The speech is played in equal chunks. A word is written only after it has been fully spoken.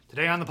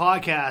Today on the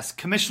podcast,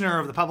 Commissioner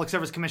of the Public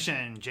Service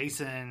Commission,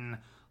 Jason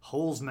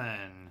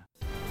Holsman.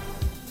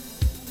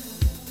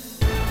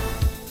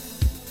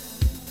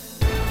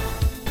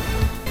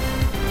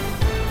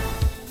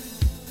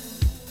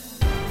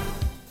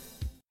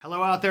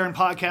 Hello out there in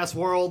podcast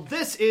world.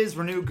 This is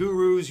Renew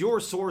Gurus, your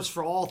source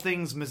for all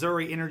things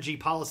Missouri energy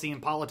policy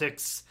and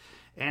politics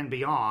and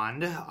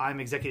beyond. I'm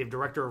Executive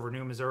Director of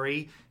Renew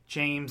Missouri,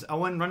 James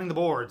Owen, running the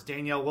boards,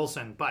 Danielle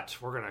Wilson. But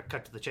we're going to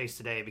cut to the chase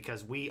today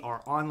because we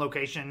are on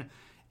location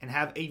and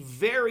have a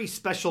very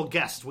special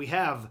guest. We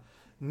have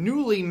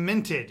newly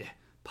minted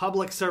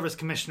Public Service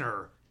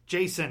Commissioner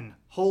Jason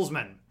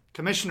Holsman.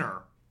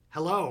 Commissioner,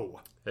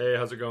 hello. Hey,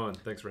 how's it going?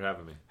 Thanks for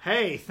having me.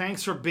 Hey,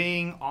 thanks for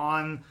being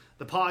on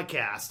the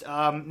podcast.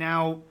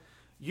 Now,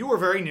 you are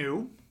very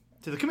new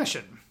to the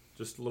commission.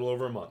 Just a little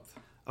over a month.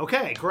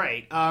 Okay,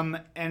 great.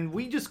 And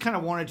we just kind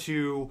of wanted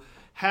to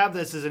have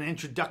this as an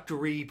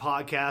introductory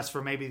podcast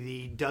for maybe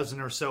the dozen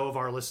or so of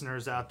our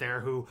listeners out there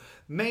who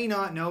may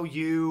not know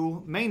you,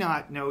 and may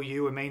not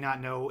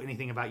know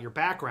anything about your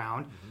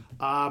background.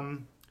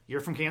 Mm-hmm. You're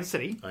from Kansas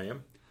City. I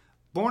am.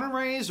 Born and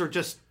raised or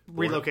just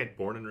relocated?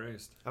 Born and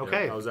raised.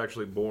 Okay. Yeah, I was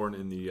actually born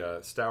in the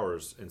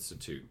Stowers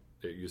Institute.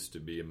 It used to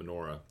be a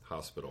Menorah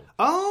hospital.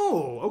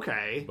 Oh,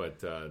 okay.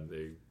 But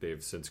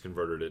they've since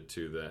converted it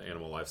to the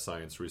Animal Life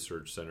Science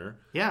Research Center.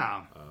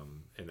 Yeah.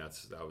 And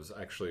I was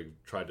actually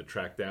tried to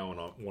track down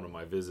on one of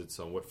my visits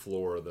on what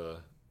floor the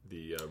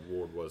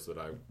ward was that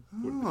I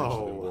would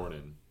potentially be born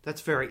in. That's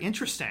very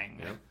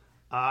interesting. Yeah.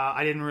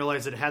 I didn't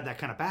realize it had that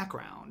kind of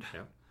background.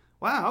 Yeah.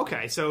 Wow,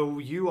 okay. So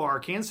you are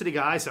a Kansas City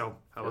guy, so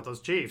how about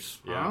those Chiefs?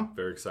 Yeah, huh?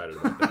 Very excited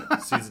about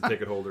that. Season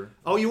ticket holder.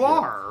 Oh, you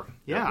are?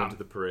 Yeah. Went to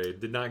the parade.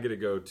 Did not get to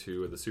go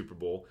to the Super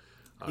Bowl.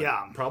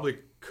 Yeah. Probably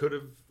could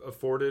have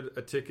afforded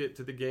a ticket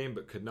to the game,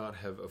 but could not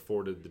have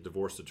afforded the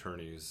divorce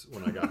attorneys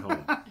when I got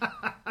home.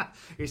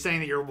 You're saying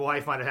that your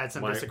wife might have had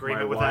some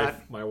disagreement with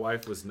that? My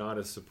wife was not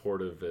as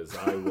supportive as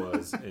I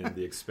was in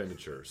the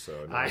expenditure,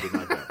 so no, I did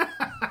not go.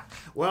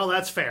 Well,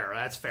 that's fair.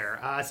 That's fair.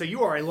 So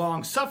you are a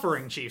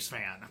long-suffering Chiefs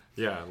fan.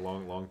 Yeah,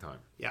 long time.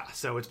 Yeah,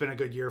 so it's been a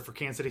good year for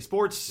Kansas City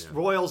sports. Yeah.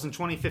 Royals in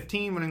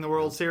 2015 winning the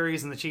World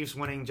Series, and the Chiefs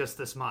winning just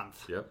this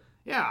month. Yep.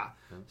 Yeah.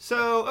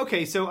 So,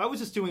 okay, so I was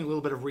just doing a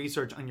little bit of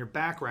research on your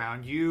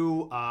background.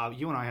 You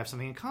and I have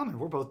something in common.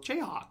 We're both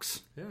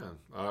Jayhawks. Yeah.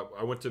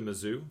 I went to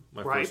Mizzou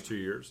my first 2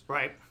 years.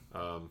 Right.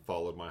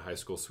 Followed my high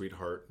school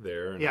sweetheart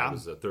there, and I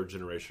was a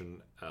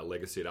third-generation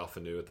legacy at Alpha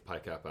Nu at the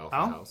Pike Alpha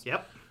House.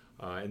 Yep.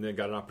 And then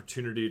got an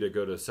opportunity to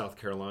go to South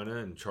Carolina,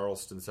 in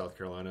Charleston, South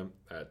Carolina,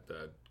 at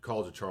the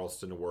College of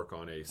Charleston to work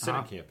on a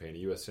Senate campaign, a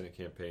U.S. Senate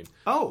campaign.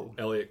 Oh.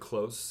 Elliot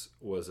Close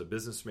was a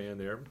businessman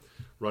there,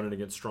 running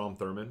against Strom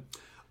Thurmond.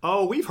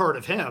 Oh, we've heard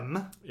of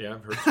him. Yeah,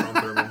 I've heard Strom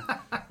Thurmond.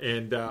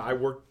 And I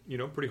worked,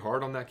 pretty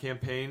hard on that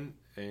campaign,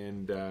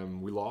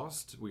 and we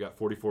lost. We got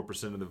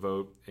 44% of the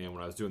vote, and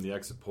when I was doing the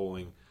exit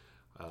polling,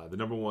 the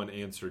number one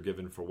answer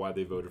given for why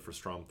they voted for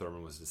Strom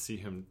Thurmond was to see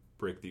him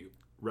break the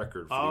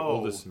record for the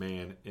oldest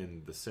man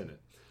in the Senate.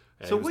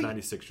 And so he was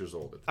 96 years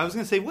old. I was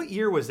going to say, what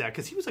year was that?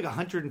 Because he was like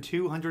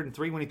 102,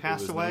 103 when he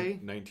passed away.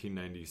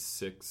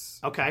 1996.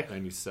 Okay.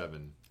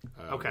 97.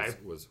 Okay.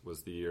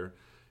 Was the year,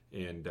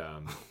 and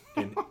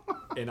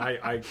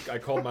I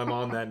called my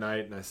mom that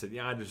night and I said,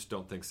 I just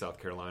don't think South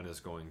Carolina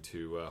is going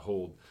to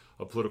hold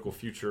a political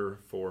future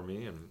for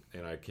me.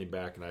 And I came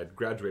back and I had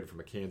graduated from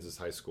a Kansas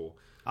high school.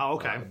 Oh,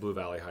 okay. Blue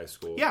Valley High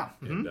School. Yeah.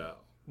 And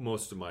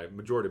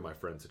majority of my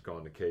friends had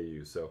gone to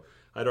KU, so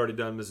I'd already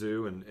done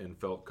Mizzou and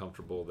felt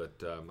comfortable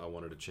that I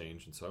wanted to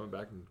change, and so I went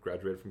back and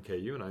graduated from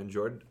KU, and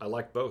I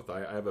liked both.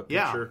 I have a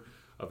picture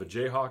of a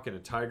Jayhawk and a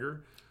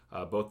Tiger,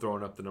 both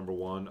throwing up the number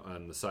one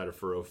on the side of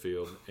Furrow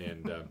Field,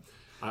 and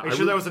are you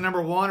sure that was the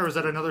number one, or is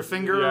that another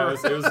finger? Yeah,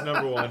 it was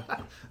number one.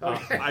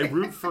 Okay. I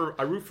root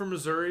for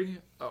Missouri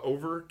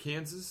over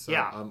Kansas.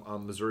 Yeah.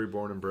 I'm Missouri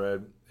born and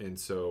bred, and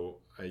so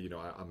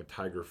I'm a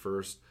Tiger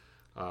first.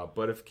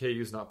 But if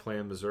KU's not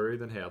playing Missouri,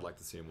 then hey, I'd like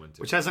to see them win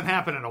too. Which hasn't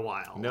happened in a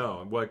while.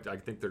 No, I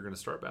think they're going to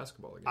start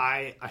basketball again.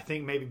 I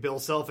think maybe Bill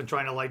Self, and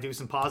trying to do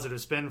some positive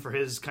spin for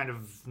his kind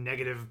of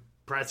negative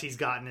press he's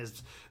gotten,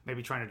 is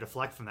maybe trying to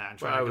deflect from that and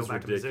try to go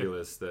back to Mizzou. It was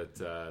ridiculous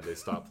that they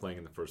stopped playing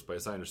in the first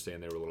place. I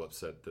understand they were a little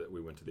upset that we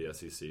went to the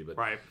SEC, but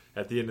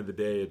at the end of the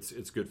day,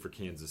 it's good for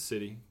Kansas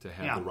City to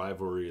have the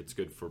rivalry. It's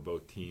good for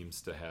both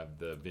teams to have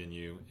the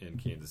venue in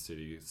Kansas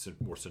City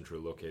more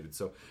centrally located.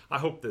 So I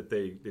hope that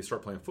they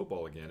start playing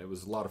football again. It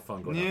was a lot of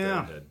fun going out there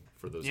ahead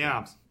for those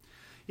games.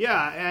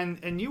 Yeah,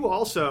 and you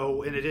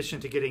also, in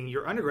addition to getting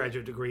your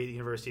undergraduate degree at the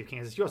University of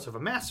Kansas, you also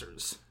have a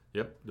master's.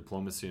 Yep,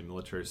 diplomacy in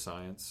military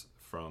science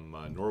from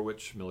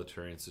Norwich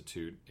Military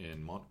Institute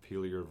in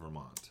Montpelier,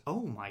 Vermont.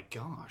 Oh my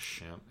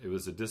gosh. Yeah, it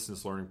was a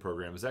distance learning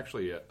program. It was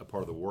actually a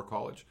part of the War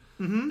College.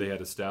 Mm-hmm. They had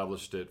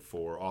established it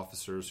for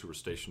officers who were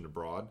stationed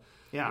abroad.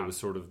 Yeah. It was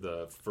sort of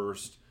the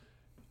first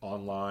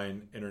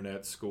online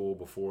internet school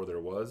before there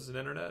was an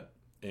internet.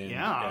 And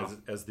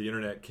as the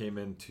internet came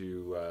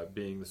into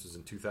being, this was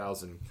in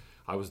 2000,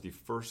 I was the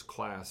first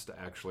class to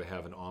actually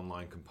have an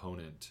online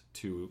component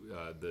to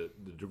the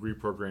degree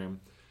program.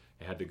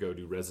 I had to go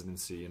do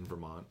residency in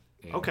Vermont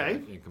and,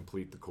 and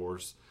complete the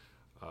course.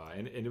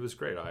 And it was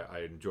great.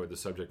 I enjoyed the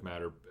subject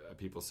matter.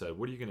 People said,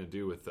 "What are you going to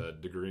do with a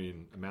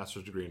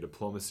master's degree in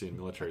diplomacy and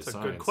military science?"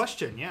 That's a good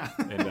question. Yeah.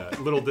 And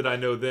little did I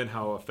know then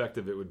how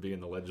effective it would be in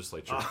the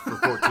legislature for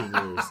 14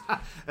 years.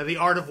 And the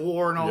art of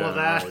war and all of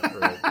that.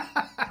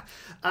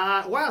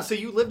 Right. Wow. So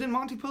you lived in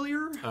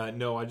Montpelier?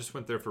 No, I just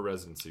went there for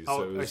residency.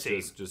 So it was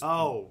just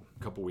a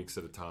couple weeks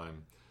at a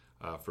time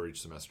for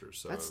each semester.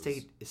 So that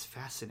state is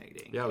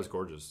fascinating. Yeah, it was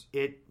gorgeous.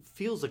 It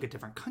feels like a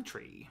different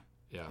country.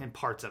 Yeah. In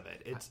parts of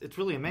it. It's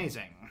really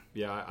amazing.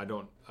 Yeah, I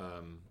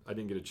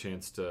didn't get a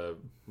chance to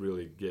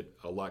really get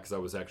a lot because I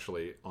was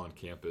actually on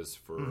campus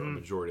for a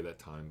majority of that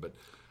time. But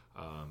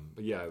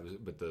yeah,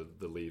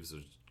 the leaves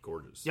are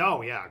gorgeous.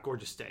 Oh yeah,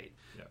 gorgeous state.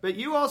 Yeah. But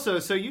you also,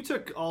 so you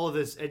took all of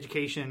this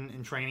education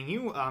and training.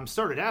 You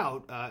started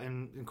out,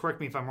 and correct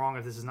me if I'm wrong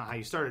if this is not how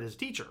you started, as a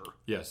teacher.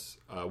 Yes.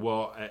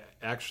 Well, I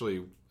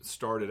actually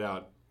started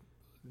out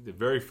the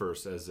very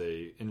first as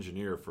a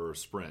engineer for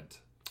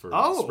Sprint. For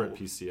Sprint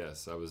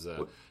PCS. I was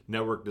a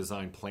network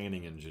design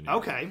planning engineer.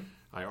 Okay.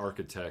 I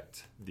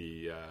architect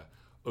the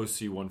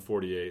OC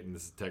 148, and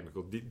this is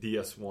technical,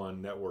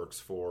 DS1 networks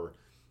for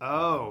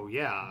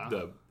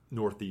the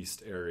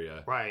Northeast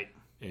area. Right.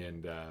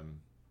 And,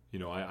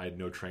 I had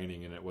no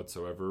training in it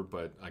whatsoever,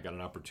 but I got an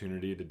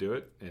opportunity to do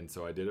it, and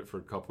so I did it for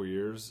a couple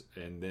years,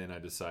 and then I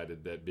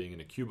decided that being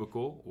in a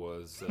cubicle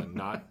was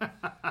not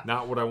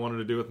what I wanted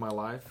to do with my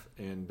life,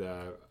 and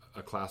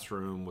a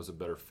classroom was a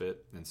better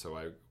fit, and so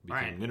I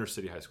became an inner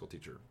city high school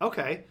teacher.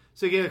 Okay.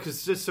 So yeah,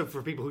 because just so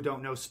for people who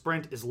don't know,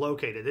 Sprint is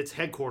located, its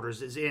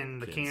headquarters is in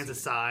the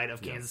Kansas side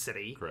of Kansas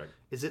City. Correct.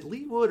 Is it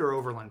Leawood or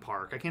Overland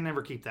Park? I can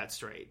never keep that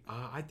straight.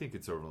 I think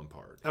it's Overland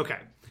Park. Okay.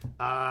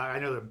 I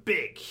know the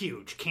big,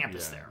 huge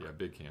campus there. Yeah,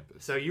 big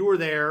campus. So you were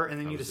there,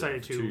 and then you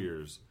decided to 2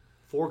 years.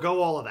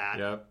 Forego all of that.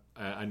 Yep.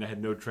 I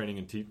had no training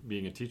in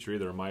being a teacher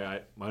either.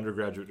 My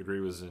undergraduate degree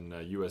was in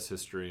U.S.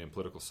 history and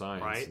political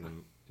science. Right.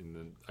 And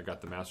then I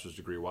got the master's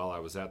degree while I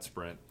was at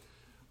Sprint.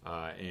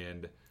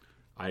 And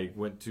I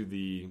went to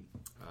the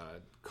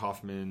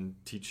Kaufman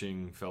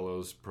Teaching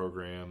Fellows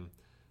program.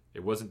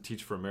 It wasn't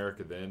Teach for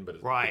America then,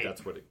 but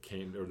that's what it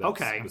came, or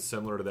that was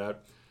similar to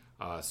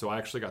that. So I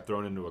actually got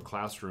thrown into a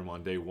classroom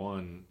on day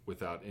one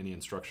without any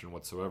instruction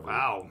whatsoever.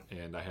 Wow.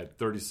 And I had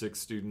 36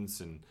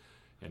 students and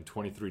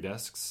 23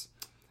 desks.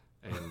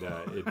 And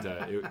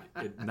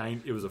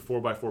it was a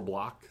 4x4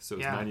 block, so it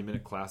was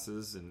 90-minute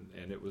classes,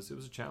 and it was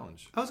a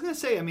challenge. I was going to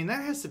say, I mean,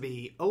 that has to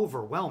be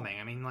overwhelming.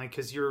 I mean, like,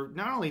 because you're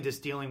not only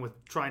just dealing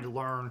with trying to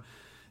learn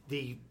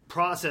the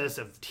process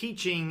of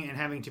teaching and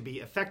having to be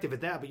effective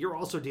at that, but you're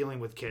also dealing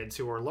with kids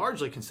who are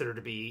largely considered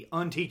to be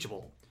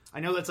unteachable.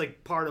 I know that's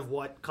like part of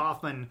what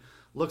Kaufman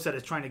looks at,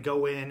 is trying to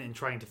go in and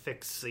trying to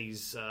fix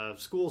these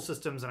school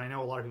systems, and I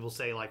know a lot of people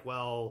say, like,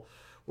 well,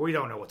 we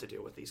don't know what to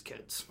do with these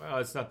kids. Well,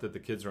 it's not that the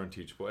kids are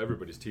unteachable.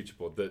 Everybody's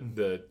teachable.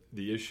 The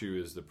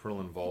issue is the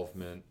parental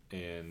involvement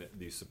and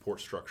the support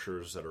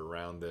structures that are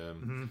around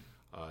them.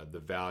 The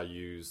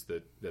values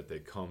that they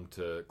come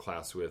to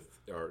class with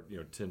are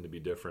tend to be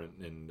different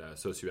in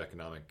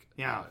socioeconomic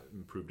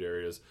improved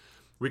areas.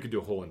 We could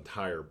do a whole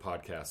entire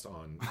podcast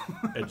on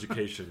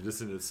education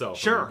just in itself.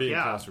 Sure. I mean, being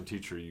a classroom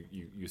teacher,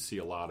 you see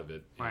a lot of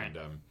it. Right.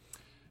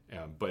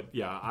 But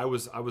yeah, I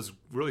was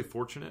really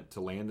fortunate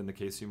to land in the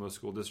KCMO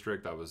school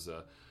district. I was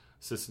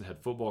assistant head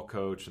football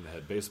coach and the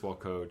head baseball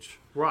coach.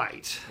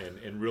 Right.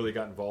 And really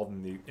got involved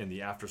in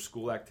the after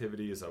school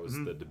activities. I was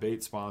the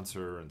debate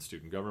sponsor and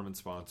student government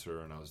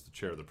sponsor, and I was the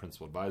chair of the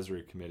principal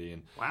advisory committee.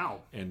 And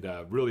wow. And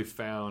really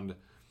found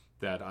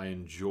that I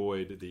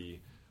enjoyed the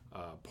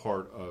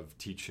part of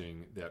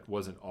teaching that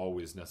wasn't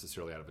always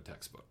necessarily out of a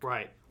textbook.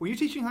 Right. Were you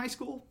teaching high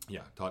school?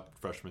 Yeah, taught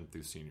freshman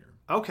through senior.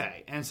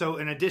 Okay. And so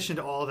in addition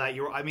to all of that,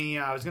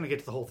 I was going to get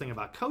to the whole thing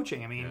about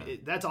coaching. I mean,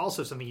 that's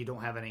also something you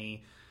don't have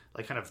any,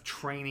 like, kind of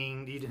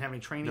training. You didn't have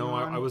any training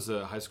on? I was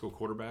a high school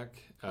quarterback.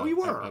 You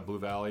were? At Blue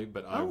Valley,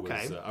 but I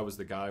was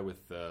the guy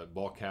with the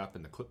ball cap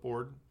and the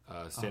clipboard,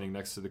 standing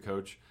next to the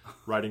coach,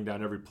 writing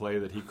down every play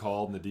that he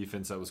called and the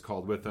defense that was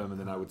called with him, and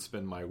then I would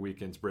spend my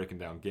weekends breaking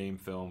down game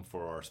film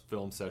for our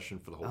film session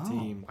for the whole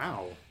team.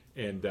 Wow.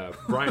 And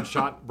Brian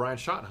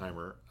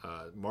Schottenheimer,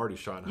 Marty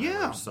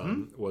Schottenheimer's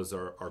son, was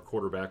our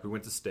quarterback. We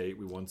went to state.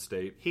 We won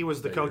state. He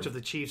was the coach of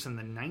the Chiefs in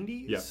the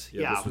 90s?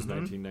 Yeah. This was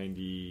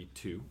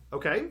 1992.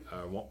 Okay.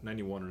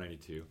 91 or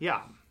 92.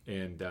 Yeah.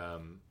 And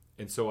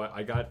so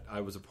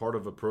I was a part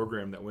of a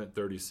program that went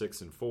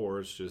 36-4.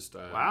 It's just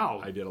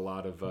wow. I did a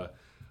lot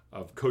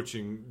of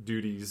coaching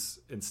duties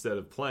instead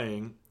of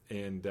playing,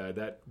 and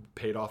that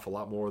paid off a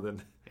lot more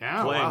than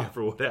playing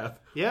for what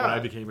when I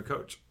became a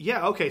coach.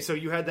 Yeah, okay, so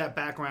you had that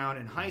background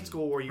in high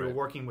school where you were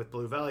working with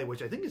Blue Valley,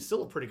 which I think is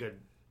still a pretty good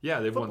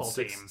they've won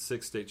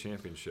six state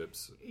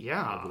championships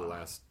over the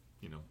last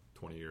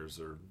 20 years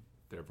or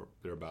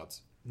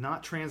thereabouts.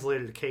 Not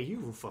translated to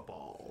KU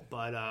football,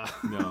 but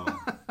no,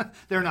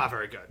 they're not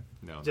very good.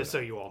 No, so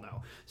you all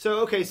know.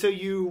 So okay, so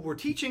you were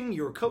teaching,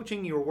 you were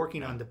coaching, you were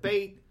working on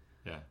debate.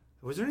 Yeah.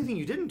 Was there anything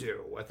you didn't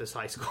do at this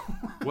high school?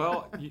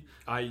 Well,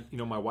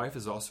 my wife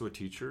is also a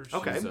teacher.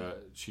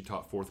 She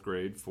taught fourth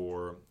grade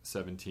for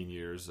 17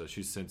 years.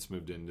 She's since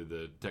moved into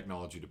the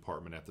technology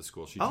department at the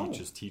school. She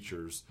teaches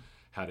teachers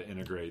how to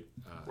integrate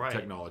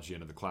technology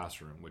into the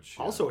classroom, which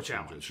also a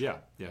challenge. Yeah,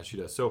 she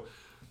does. So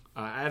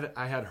I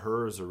had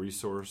her as a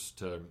resource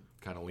to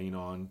kind of lean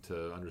on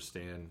to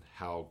understand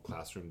how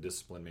classroom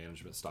discipline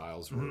management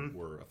styles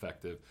were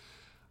effective.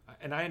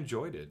 And I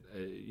enjoyed it.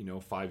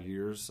 5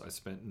 years I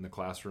spent in the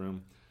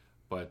classroom,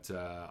 but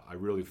I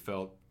really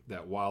felt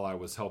that while I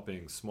was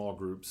helping small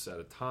groups at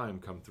a time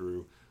come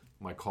through,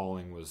 my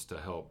calling was to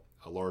help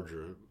a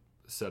larger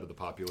set of the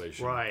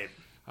population. Right.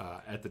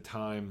 At the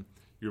time,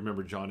 you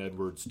remember John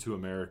Edwards' Two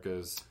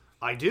Americas.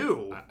 I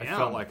do. I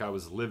felt like I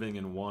was living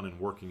in one and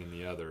working in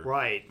the other.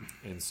 Right.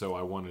 And so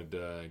I wanted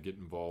to get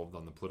involved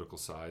on the political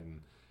side.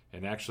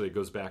 And actually it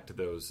goes back to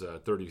those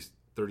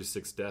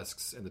 36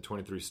 desks and the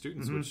 23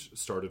 students, which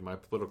started my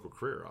political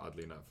career,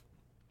 oddly enough.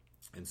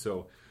 And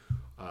so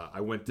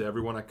I went to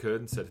everyone I could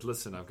and said,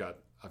 listen, I've got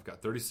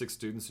 36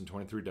 students and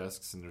 23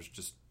 desks, and it's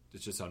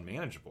just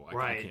unmanageable.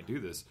 I can't do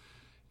this.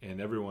 And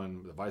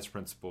everyone, the vice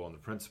principal and the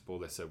principal,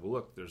 they said, well,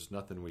 look, there's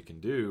nothing we can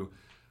do.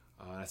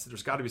 I said,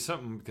 there's got to be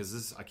something,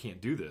 because I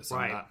can't do this.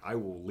 Right. I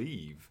will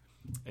leave.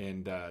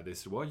 And they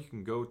said, well, you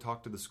can go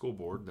talk to the school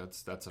board.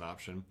 That's an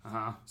option.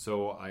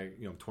 So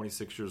I'm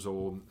 26 years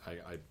old.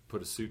 I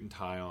put a suit and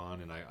tie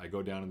on, and I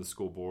go down to the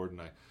school board,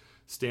 and I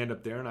stand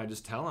up there, and I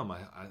just tell them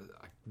I've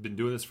been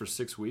doing this for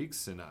 6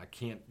 weeks, and I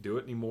can't do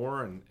it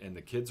anymore, and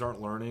the kids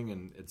aren't learning,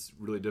 and it's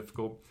really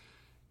difficult.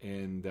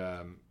 And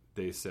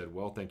they said,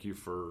 well, thank you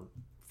for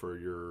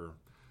your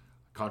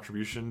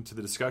contribution to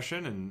the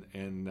discussion,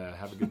 and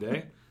have a good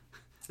day.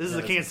 This is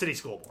the Kansas City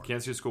School Board.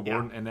 Kansas City School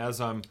Board. Yeah. And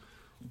as I'm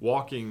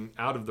walking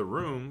out of the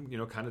room,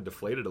 kind of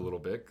deflated a little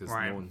bit because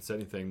no one said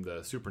anything,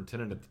 the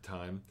superintendent at the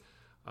time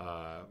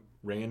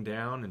ran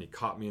down, and he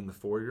caught me in the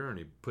foyer, and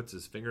he puts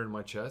his finger in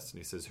my chest, and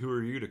he says, who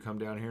are you to come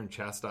down here and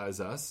chastise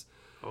us?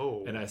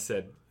 Oh. And I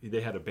said, they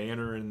had a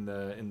banner in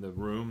the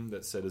room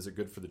that said, is it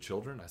good for the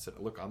children? I said,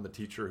 look, I'm the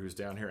teacher who's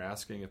down here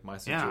asking if my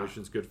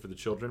situation is good for the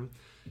children.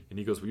 And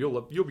he goes,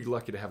 well, you'll be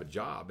lucky to have a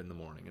job in the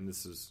morning. And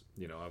this is,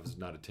 I was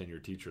not a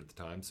tenured teacher at the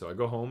time. So I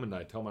go home and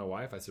I tell my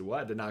wife, I said, well,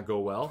 that did not go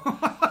well.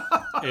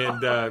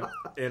 and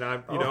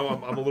I'm,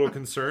 I'm a little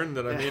concerned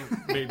that I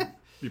may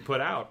be put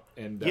out.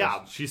 And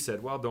she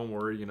said, well, don't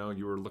worry.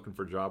 You were looking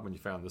for a job when you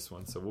found this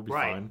one, so we'll be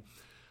fine.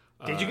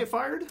 Did you get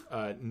fired?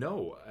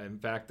 No. In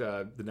fact,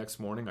 the next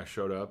morning I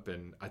showed up,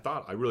 and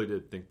I really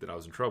did think that I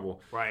was in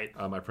trouble. Right.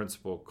 My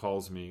principal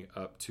calls me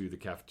up to the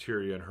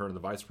cafeteria, and her and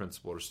the vice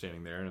principal are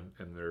standing there,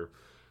 and they're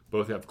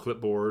both have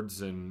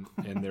clipboards, and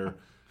they're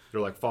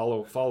like,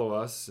 follow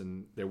us,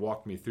 and they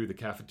walked me through the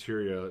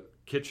cafeteria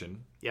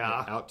kitchen,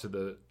 out to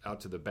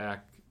the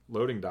back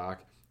loading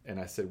dock. And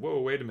I said,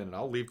 whoa, wait a minute,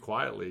 I'll leave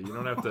quietly. You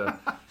don't have to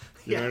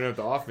you don't have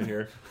to off me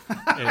here.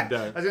 And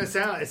I was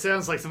gonna it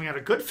sounds like something out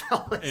of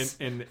Goodfellas.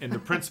 And the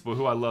principal,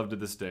 who I love to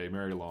this day,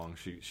 Mary Long,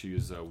 she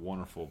is a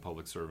wonderful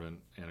public servant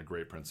and a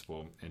great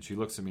principal. And she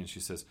looks at me and she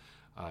says,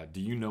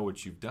 do you know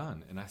what you've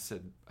done? And I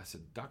said,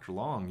 Dr.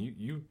 Long,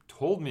 you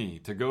told me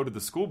to go to the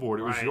school board.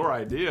 It was your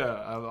idea.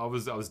 I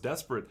was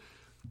desperate.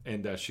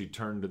 And she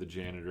turned to the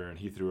janitor, and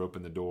he threw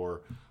open the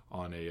door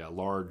on a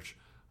large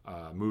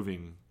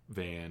moving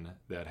van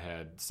that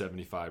had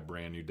 75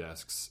 brand new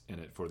desks in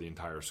it for the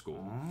entire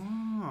school.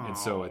 Oh. And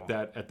so at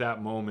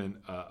that moment,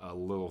 a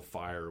little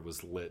fire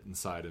was lit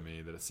inside of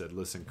me that it said,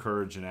 listen,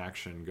 courage and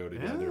action go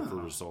together for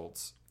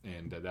results.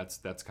 And that's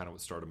kind of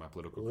what started my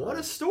political career. What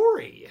a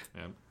story.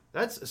 Yeah.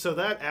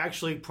 That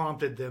actually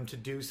prompted them to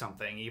do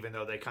something, even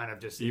though they kind of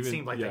just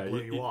seemed like they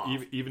blew you off.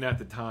 Even at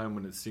the time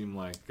when it seemed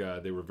like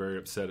they were very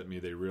upset at me,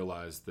 they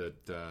realized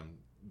that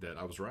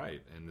I was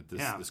right, and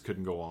that this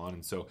couldn't go on.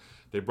 And so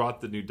they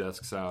brought the new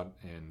desks out,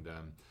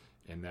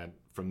 and that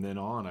from then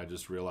on, I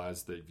just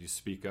realized that if you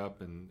speak up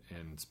and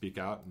speak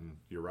out and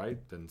you're right,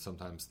 then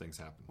sometimes things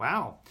happen.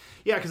 Wow.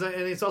 Yeah, because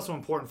it's also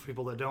important for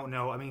people that don't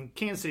know. I mean,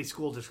 Kansas City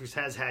School District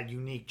has had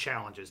unique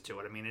challenges to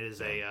it. I mean,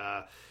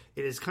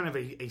 it is kind of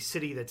a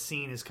city that's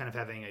seen as kind of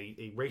having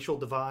a racial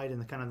divide in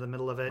the kind of the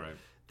middle of it. Right.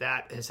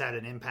 That has had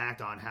an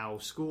impact on how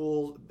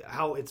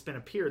it's been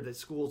appeared that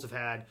schools have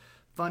had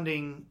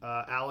funding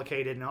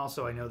allocated, and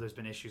also I know there's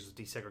been issues with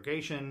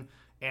desegregation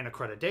and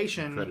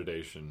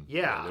accreditation.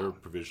 Yeah, they were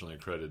provisionally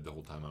accredited the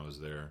whole time I was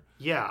there.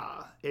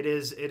 Yeah, it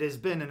has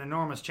been an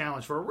enormous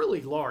challenge for a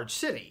really large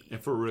city,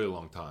 and for a really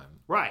long time.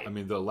 Right. I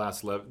mean, the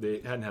last they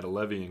hadn't had a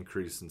levy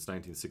increase since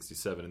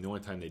 1967, and the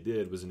only time they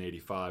did was in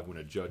 '85 when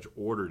a judge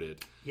ordered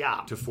it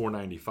to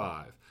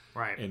 $4.95.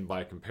 Right. And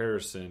by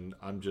comparison,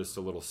 I'm just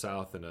a little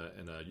south in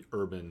a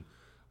urban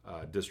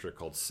district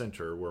called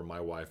Center, where my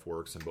wife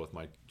works and both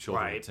my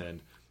children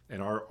attend,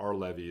 and our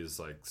levy is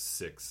like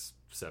 $6.75,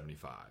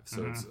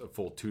 so it's a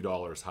full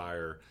 $2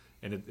 higher,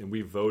 and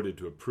we voted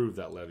to approve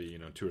that levy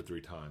 2 or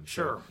 3 times.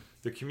 Sure. So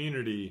the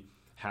community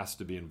has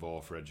to be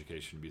involved for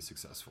education to be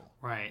successful.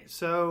 Right.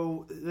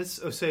 So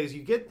as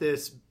you get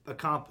this, you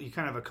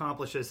kind of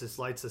accomplish this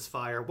lights this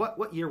fire.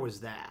 What year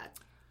was that?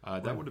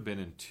 That would have been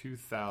in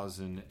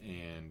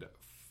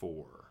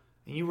 2004.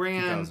 And you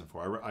ran...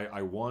 2004.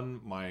 I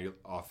won my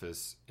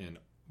office in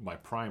my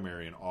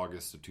primary in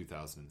August of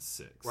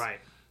 2006. Right.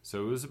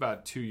 So it was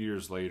about 2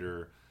 years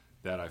later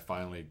that I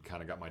finally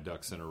kind of got my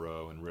ducks in a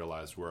row and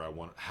realized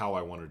how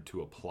I wanted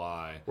to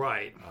apply.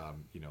 Right.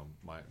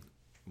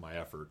 My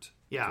effort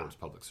towards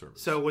public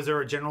service. So was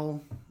there a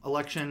general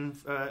election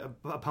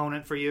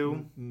opponent for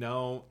you?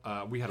 No.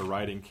 We had a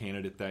write-in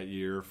candidate that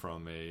year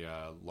from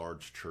a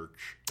large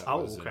church that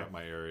was in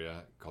my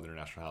area called the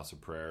International House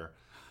of Prayer.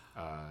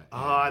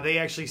 They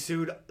actually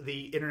sued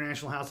the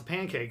International House of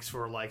Pancakes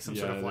for like some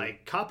sort of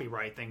like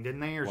copyright thing,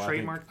 didn't they, or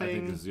trademark thing? I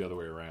think it's the other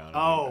way around.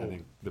 I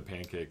think the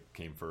pancake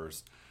came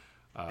first.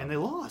 And they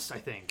lost, I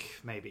think,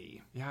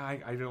 maybe. Yeah,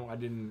 I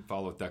didn't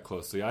follow it that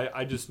closely.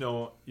 I just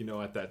know,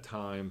 at that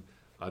time,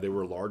 they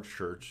were a large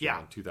church,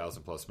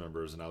 2,000 plus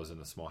members, and I was in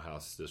a small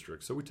house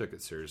district, so we took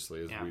it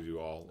seriously as we do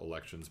all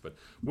elections. But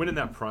winning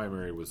that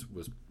primary was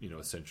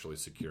essentially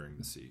securing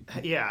the seat.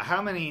 Yeah,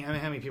 how many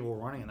people were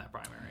running in that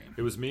primary?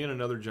 It was me and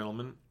another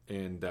gentleman,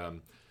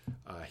 and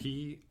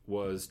he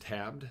was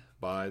tabbed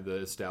by the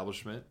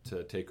establishment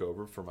to take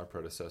over for my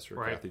predecessor,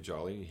 Kathy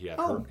Jolly. He had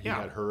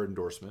her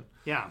endorsement.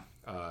 Yeah.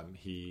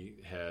 He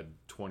had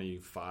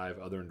 25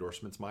 other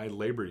endorsements. My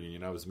labor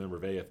union, I was a member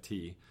of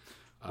AFT.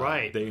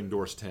 They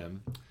endorsed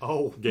him.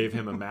 Gave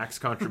him a max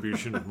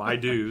contribution of my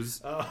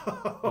dues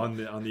on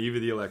the eve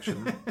of the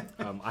election.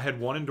 I had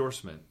one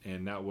endorsement,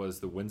 and that was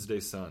the Wednesday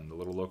Sun, the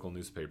little local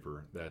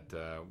newspaper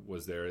that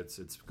was there.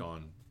 It's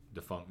gone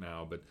defunct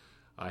now, but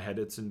I had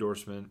its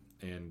endorsement,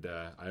 and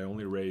I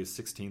only raised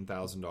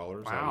 $16,000.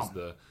 Wow. That was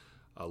the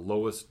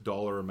lowest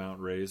dollar amount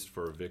raised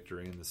for a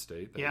victory in the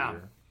state that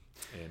year.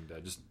 And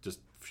just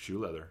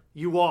shoe leather.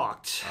 You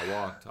walked.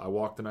 I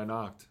walked and I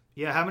knocked.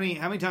 Yeah, how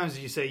many times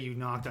did you say you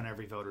knocked on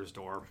every voter's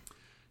door?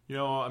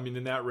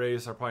 In that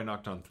race, I probably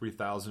knocked on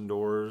 3,000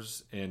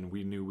 doors, and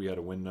we knew we had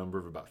a win number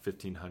of about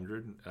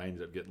 1,500. I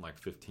ended up getting like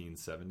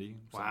 1,570,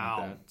 something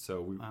like that.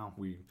 So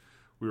we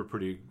were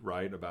pretty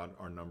right about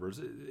our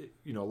numbers. A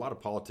lot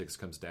of politics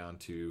comes down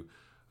to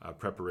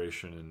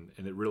preparation,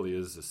 and it really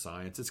is a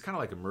science. It's kind of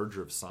like a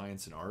merger of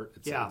science and art.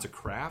 It's a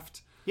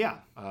craft. Yeah.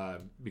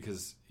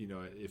 Because,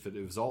 if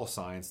it was all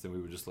science, then we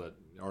would just let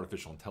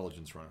artificial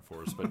intelligence run it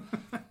for us. But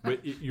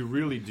you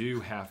really do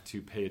have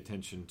to pay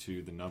attention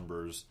to the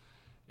numbers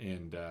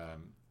and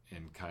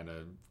kind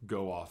of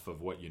go off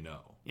of what you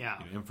know. Yeah.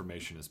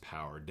 Information is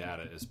power.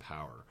 Data is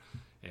power.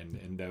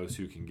 And those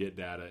who can get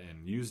data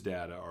and use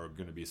data are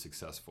going to be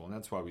successful. And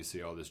that's why we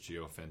see all this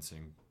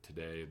geofencing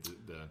today,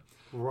 the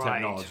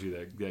technology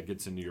that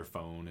gets into your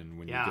phone and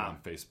when you get on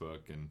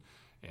Facebook and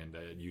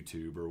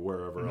YouTube or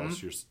wherever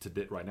else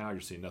right now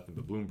you're seeing nothing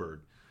but Bloomberg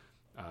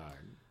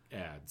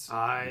ads.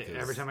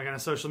 Every time I get on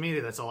social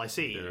media, that's all I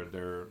see.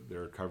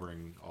 They're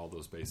covering all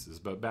those bases.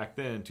 But back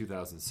then,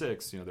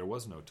 2006, there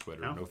was no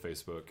Twitter, no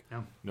Facebook,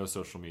 no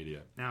social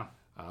media. No.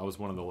 I was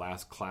one of the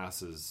last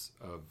classes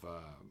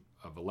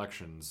of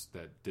elections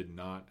that did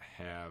not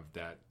have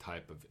that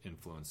type of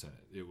influence in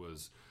it. It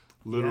was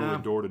literally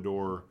door to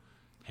door,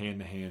 hand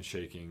to hand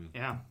shaking.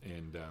 Yeah.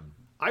 And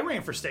I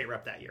ran for state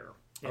rep that year.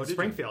 In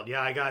Springfield.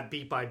 Yeah, I got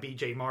beat by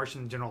B.J. Marsh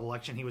in the general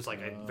election. He was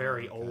like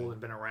very old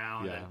and been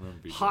around. Yeah, I remember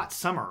B.J. Hot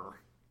summer.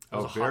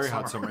 Very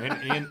hot summer.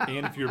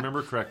 And if you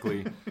remember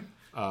correctly,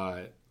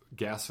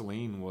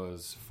 gasoline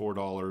was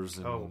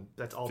 $4.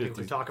 That's all people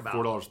can talk about.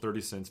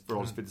 $4.30,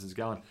 $4.50 a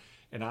gallon.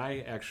 And I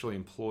actually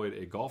employed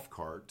a golf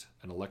cart,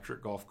 an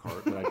electric golf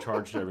cart that I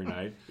charged every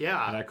night.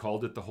 Yeah. And I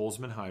called it the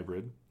Holsman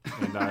Hybrid.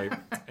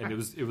 And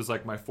it was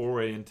like my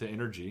foray into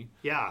energy.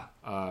 Yeah.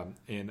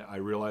 And I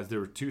realized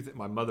there were two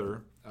my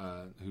mother,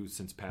 who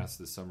since passed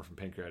this summer from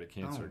pancreatic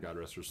cancer, God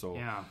rest her soul.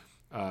 Yeah.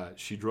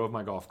 She drove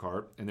my golf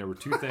cart, and there were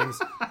two things.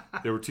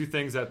 There were two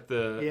things at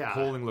the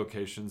polling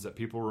locations that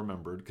people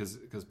remembered because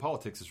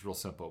politics is real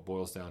simple. It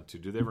boils down to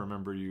do they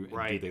remember you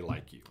and do they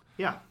like you?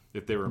 Yeah.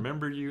 If they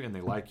remember you and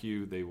they like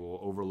you, they will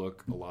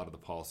overlook a lot of the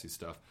policy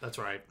stuff. That's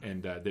right.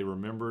 And they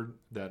remembered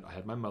that I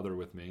had my mother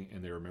with me,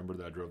 and they remembered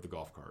that I drove the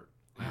golf cart.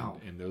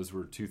 Wow. And those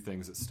were two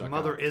things that stuck out.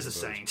 Mother is a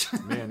saint.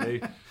 Man,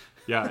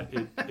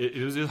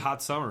 it was a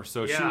hot summer.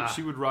 So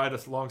she would ride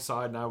us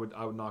alongside, and I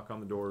would knock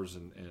on the doors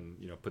and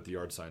put the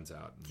yard signs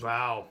out.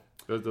 Wow.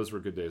 Those were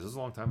good days. This was a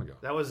long time ago.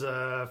 That was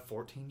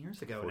 14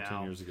 years ago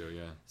 14 years ago,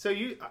 yeah. So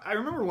I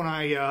remember when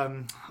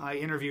I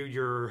interviewed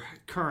your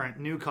current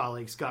new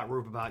colleague, Scott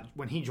Roop, about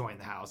when he joined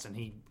the House, and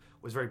he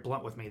was very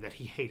blunt with me that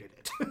he hated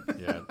it.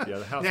 Yeah,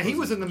 the House. Now, he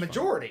was in the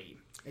majority.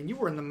 And you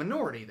were in the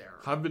minority there.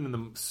 I've been in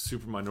the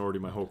super minority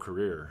my whole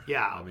career.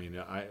 Yeah. I mean,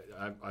 I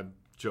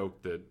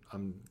joke that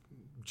I'm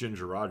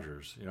Ginger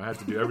Rogers. I have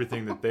to do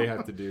everything that they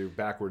have to do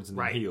backwards in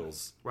the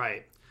heels.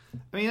 Right.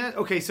 I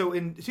mean, so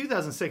in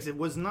 2006, it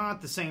was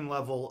not the same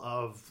level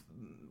of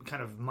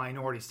kind of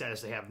minority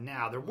status they have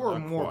now. There were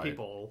more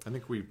people. I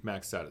think we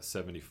maxed out at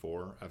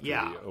 74 after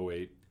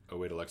the a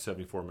way to elect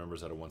 74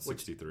 members out of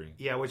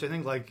 163. Which I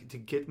think like to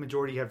get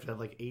majority you have to have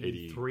like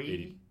 83?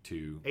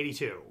 82.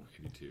 82.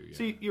 82, yeah.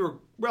 So you were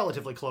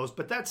relatively close,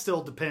 but that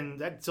still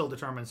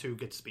determines who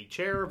gets to be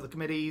chair of the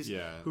committees,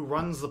 who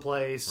runs the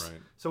place. Right.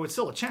 So it's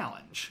still a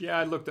challenge. Yeah,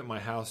 I looked at my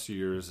House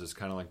years as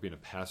kind of like being a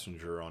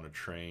passenger on a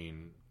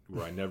train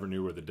where I never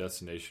knew where the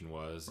destination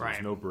was. There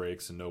was no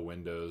brakes and no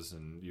windows,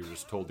 and you were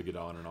just told to get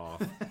on and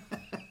off.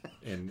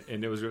 and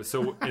it was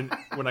so. And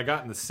when I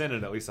got in the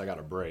Senate, at least I got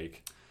a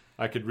break.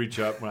 I could reach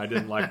up when I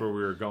didn't like where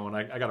we were going.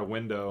 I got a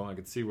window. I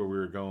could see where we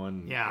were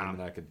going. Yeah. And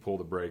then I could pull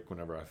the brake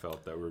whenever I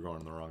felt that we were going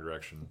in the wrong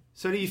direction.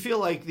 So do you feel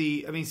like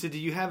so do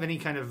you have any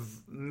kind of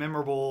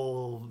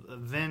memorable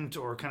event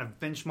or kind of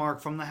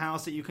benchmark from the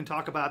House that you can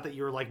talk about that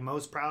you're like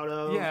most proud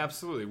of? Yeah,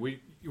 absolutely.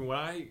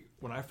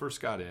 When I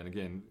first got in,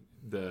 again,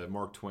 the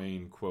Mark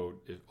Twain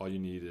quote, "If all you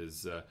need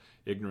is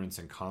ignorance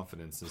and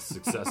confidence, and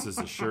success is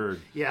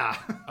assured." Yeah.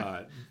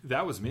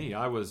 That was me.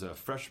 I was a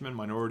freshman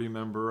minority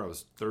member. I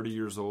was 30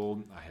 years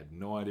old. I had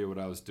no idea what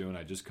I was doing.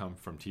 I just come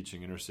from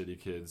teaching inner city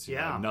kids. You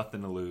know,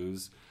 nothing to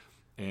lose.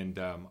 And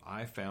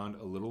I found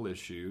a little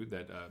issue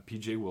that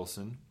P.J.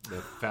 Wilson,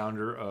 the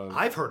founder of...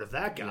 I've heard of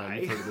that guy.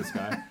 Yeah, you've heard of this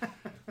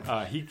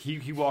guy.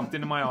 He walked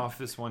into my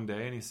office one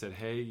day and he said,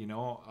 "Hey,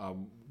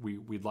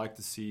 we'd like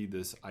to see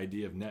this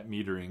idea of net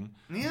metering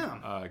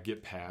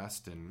get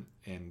passed, and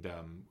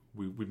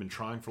we've been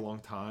trying for a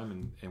long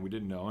time and we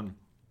didn't know."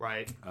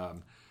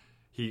 And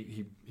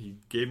he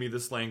gave me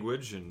this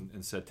language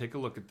and said, "Take a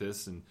look at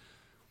this," and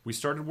we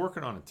started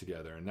working on it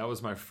together. And that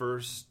was my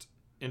first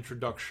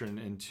introduction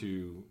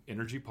into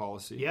energy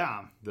policy.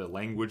 Yeah, the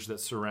language that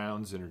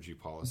surrounds energy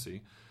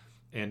policy.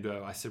 And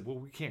I said, well,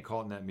 we can't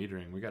call it net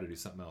metering. We got to do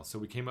something else. So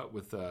we came up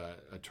with a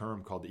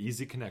term called the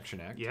Easy Connection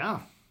Act.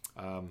 Yeah.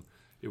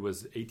 It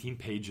was 18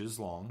 pages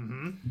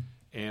long,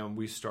 and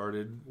we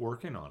started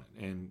working on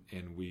it.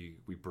 And we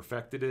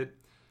perfected it.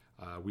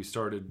 We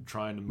started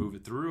trying to move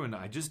it through, and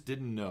I just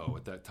didn't know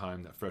at that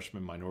time that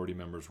freshman minority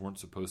members weren't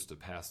supposed to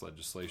pass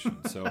legislation.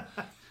 So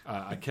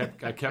I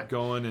kept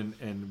going,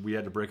 and we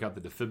had to break out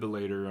the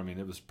defibrillator. I mean,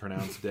 it was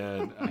pronounced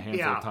dead a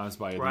handful of times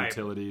by the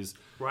utilities.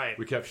 Right.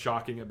 We kept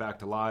shocking it back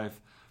to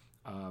life.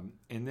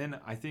 And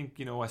then I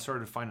think, I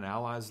started finding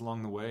allies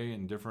along the way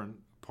in different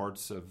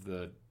parts of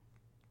the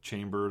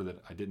chamber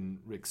that I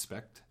didn't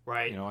expect.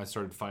 Right. I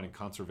started finding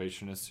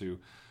conservationists who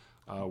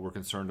were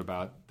concerned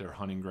about their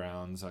hunting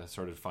grounds. I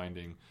started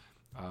finding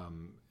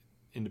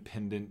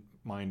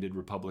independent-minded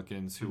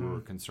Republicans who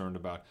were concerned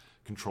about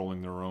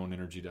controlling their own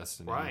energy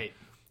destiny. Right.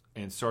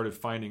 And started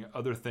finding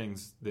other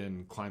things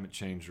than climate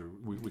change, or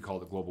we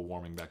called it global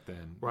warming back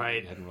then.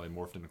 Right. It hadn't really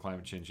morphed into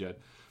climate change yet.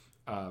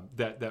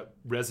 That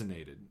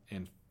resonated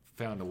and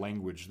found a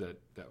language that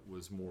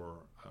was more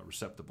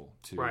receptible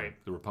to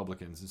the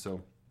Republicans. And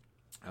so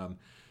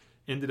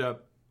ended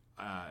up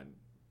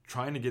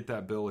trying to get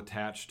that bill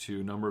attached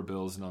to a number of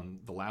bills. And on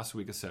the last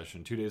week of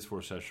session, 2 days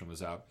before session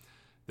was out,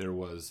 there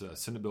was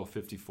Senate Bill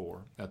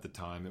 54 at the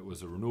time. It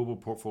was a renewable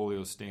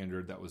portfolio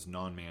standard that was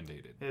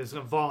non-mandated. It was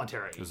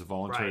voluntary. It was a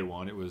voluntary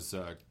one. It was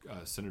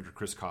Senator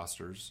Chris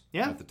Koster's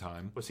at the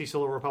time. Was he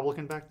still a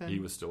Republican back then? He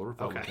was still a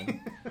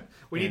Republican. Okay.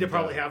 We need to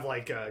probably have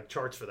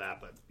charts for that,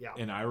 but yeah.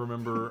 And I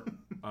remember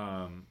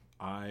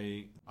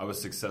I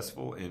was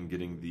successful in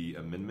getting the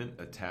amendment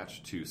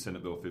attached to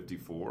Senate Bill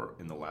 54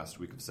 in the last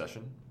week of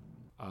session.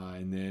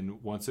 And then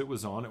once it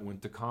was on, it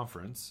went to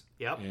conference.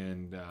 Yep.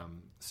 And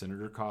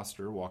Senator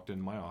Koster walked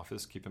into my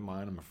office. Keep in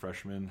mind, I'm a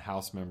freshman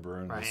House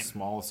member in the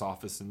smallest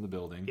office in the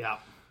building. Yeah.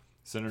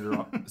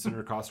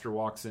 Senator Koster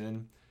walks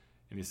in,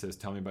 and he says,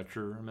 "Tell me about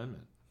your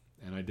amendment."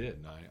 And I did.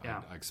 And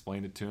I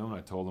explained it to him.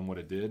 I told him what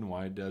it did and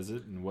why it does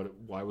it and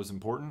why it was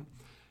important.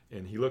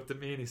 And he looked at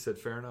me and he said,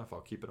 "Fair enough.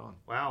 I'll keep it on."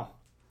 Wow.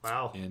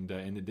 And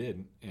it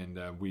did.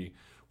 And we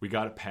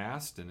got it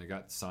passed, and it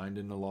got signed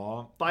into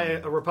law by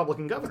a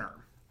Republican governor.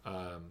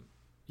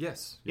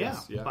 Yes.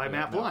 By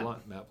Matt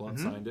Blunt. Matt Blunt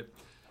signed it.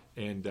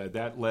 And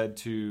that led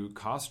to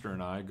Koster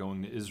and I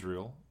going to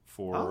Israel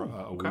for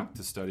a week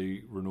to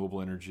study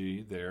renewable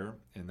energy there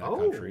in that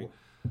country.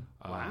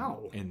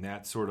 Wow. And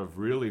that sort of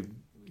really,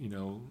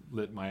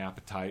 lit my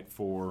appetite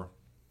for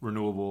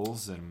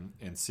renewables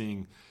and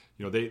seeing,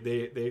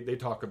 they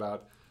talk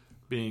about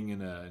being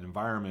in an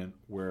environment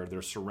where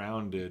they're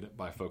surrounded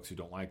by folks who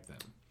don't like them.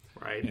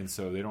 Right. And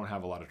so they don't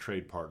have a lot of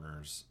trade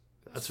partners.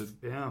 So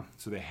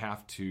they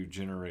have to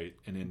generate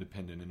an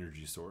independent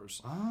energy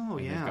source. Oh,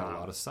 and they've got a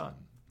lot of sun.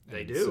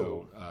 They do.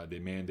 So they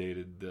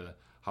mandated the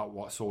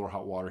solar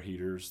hot water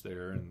heaters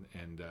there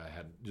and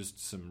had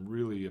just some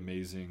really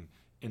amazing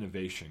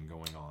innovation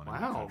going on in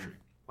the country.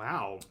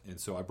 Wow. And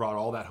so I brought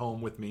all that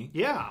home with me.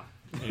 Yeah.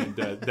 And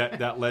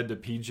that led to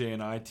PJ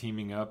and I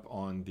teaming up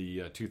on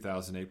the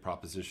 2008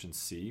 Proposition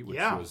C, which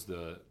was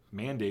the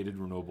mandated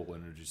renewable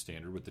energy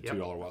standard with the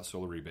 $2 watt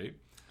solar rebate.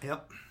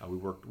 Yep. We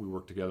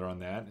worked together on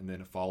that, and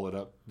then it followed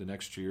up the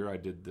next year. I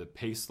did the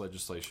PACE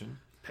legislation.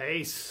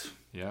 PACE.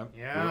 Yeah.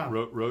 Yeah.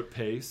 Wrote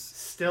PACE.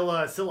 Still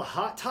a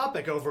hot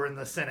topic over in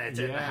the Senate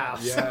in the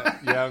House.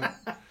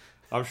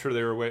 I'm sure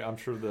they were I'm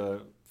sure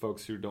the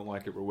folks who don't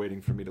like it were waiting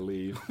for me to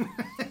leave.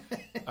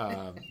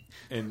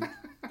 And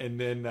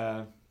then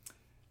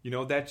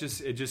that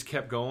just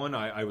kept going.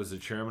 I was the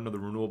chairman of the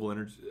renewable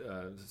energy.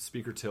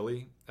 Speaker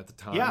Tilley at the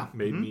time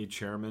made me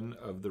chairman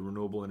of the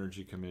renewable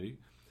energy committee,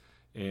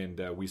 and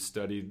we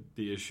studied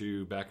the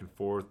issue back and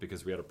forth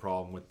because we had a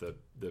problem with the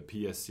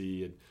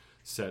PSC had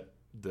set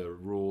the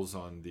rules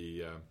on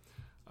the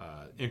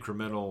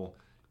incremental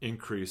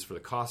increase for the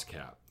cost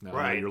cap. Now,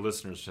 I know your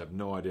listeners have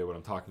no idea what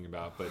I'm talking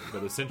about,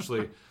 but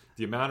essentially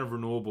the amount of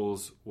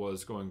renewables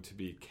was going to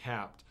be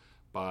capped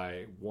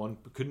by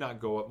could not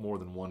go up more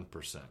than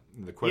 1%.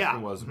 And the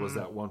question was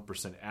that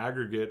 1%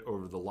 aggregate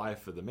over the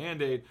life of the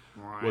mandate?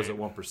 Right. Was it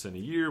 1% a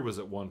year? Was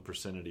it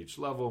 1% at each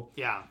level?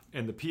 Yeah.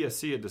 And the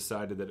PSC had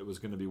decided that it was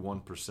going to be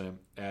 1%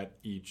 at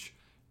each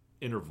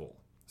interval.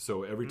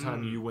 So every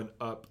time you went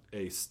up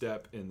a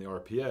step in the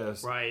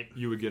RPS,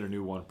 you would get a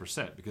new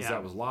 1% because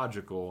that was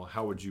logical.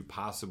 How would you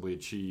possibly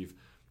achieve,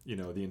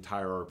 the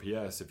entire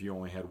RPS if you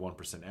only had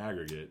 1%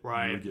 aggregate?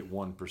 Right. You would get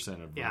 1%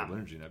 of renewable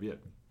energy, and that'd be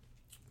it.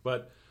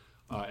 But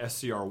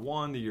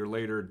SCR1 the year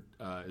later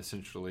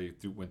essentially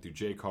went through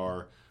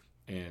JCAR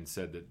and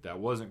said that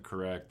wasn't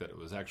correct, that it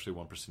was actually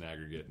 1%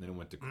 aggregate, and then it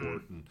went to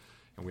court, and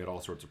we had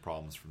all sorts of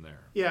problems from there.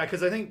 Yeah,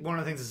 because I think one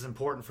of the things that's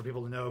important for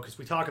people to know, because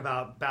we talk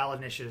about ballot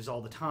initiatives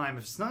all the time,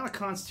 if it's not a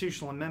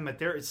constitutional amendment,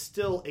 there is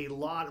still a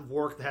lot of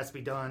work that has to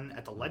be done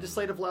at the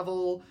legislative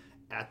level,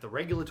 at the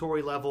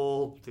regulatory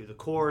level, through the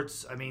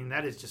courts. I mean,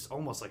 that is just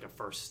almost like a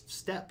first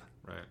step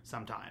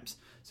sometimes.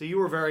 So you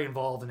were very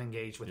involved and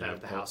engaged with that at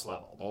the House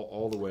level.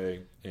 All the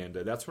way. And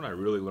that's when I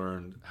really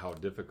learned how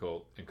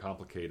difficult and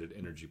complicated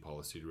energy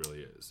policy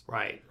really is.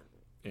 Right.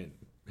 And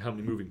how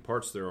many moving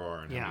parts there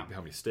are and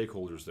how many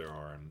stakeholders there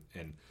are.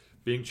 And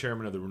being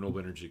chairman of the Renewable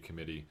Energy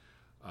Committee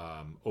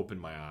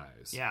opened my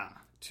eyes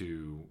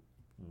to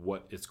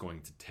what it's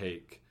going to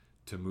take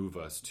to move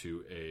us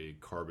to a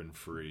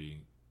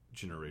carbon-free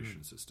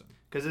generation system.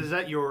 Because is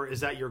that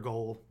your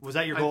goal? Was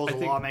that your goal as a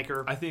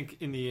lawmaker? I think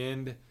in the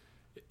end,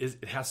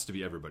 it has to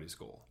be everybody's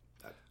goal.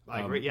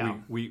 I agree. Yeah,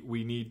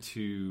 we need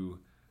to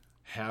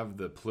have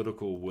the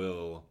political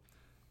will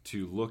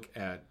to look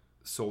at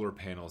solar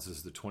panels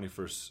as the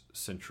 21st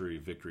century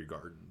victory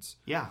gardens.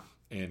 Yeah,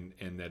 and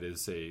that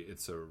it's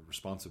a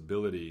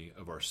responsibility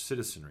of our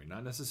citizenry,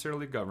 not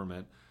necessarily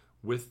government,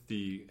 with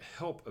the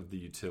help of the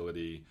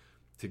utility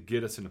to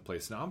get us into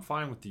place. Now, I'm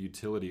fine with the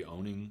utility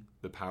owning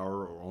the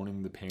power or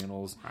owning the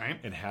panels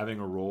and having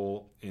a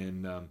role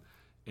in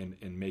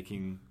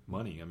making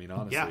money. I mean,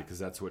 honestly, because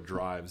that's what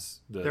drives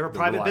they're a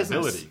private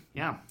reliability. Business.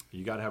 Yeah,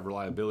 you got to have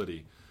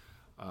reliability.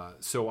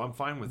 So I'm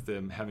fine with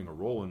them having a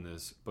role in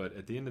this. But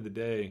at the end of the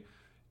day,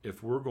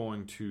 if we're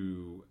going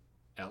to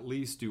at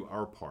least do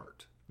our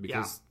part,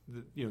 because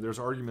there's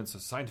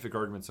scientific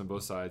arguments on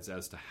both sides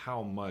as to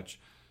how much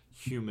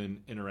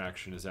human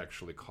interaction is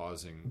actually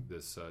causing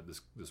this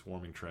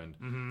warming trend.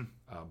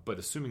 But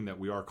assuming that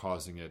we are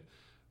causing it,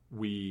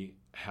 we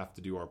have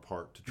to do our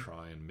part to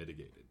try and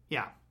mitigate it.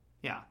 Yeah.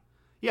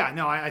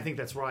 No, I think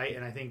that's right,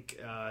 and I think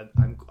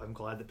I'm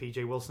glad that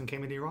P.J. Wilson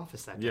came into your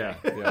office that day. Yeah,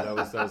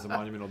 that was a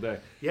monumental day.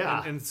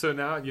 Yeah, and so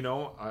now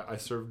I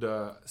served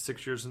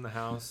 6 years in the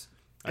House.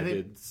 I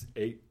did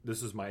 8.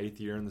 This is my 8th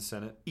year in the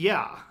Senate.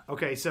 Yeah.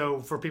 Okay.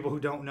 So for people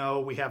who don't know,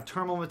 we have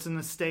term limits in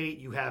the state.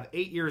 You have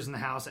 8 years in the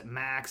House at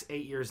max,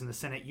 8 years in the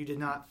Senate. You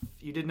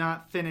did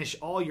not finish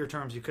all your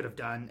terms you could have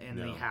done in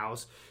the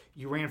House.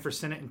 You ran for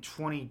Senate in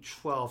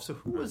 2012. So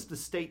who was the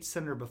state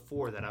senator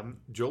before that?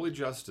 Jolie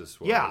Justice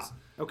was. Yeah.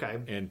 Okay.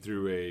 And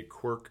through a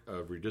quirk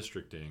of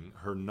redistricting,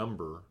 her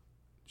number,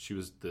 she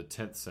was the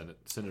 10th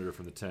senator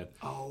from the 10th.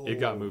 Oh. It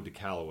got moved to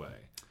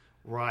Callaway.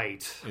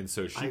 Right. And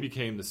so she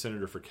became the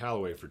senator for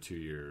Callaway for 2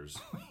 years.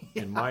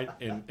 And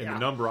the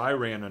number I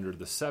ran under,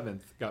 the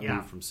 7th, got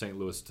moved from St.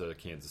 Louis to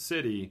Kansas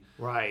City.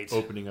 Right.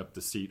 Opening up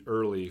the seat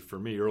for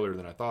me, earlier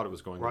than I thought it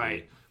was going to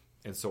be.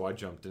 And so I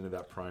jumped into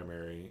that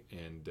primary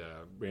and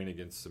ran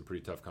against some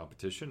pretty tough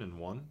competition and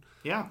won.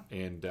 Yeah.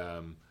 And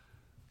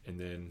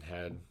then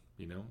had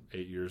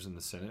 8 years in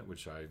the Senate,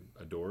 which I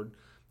adored.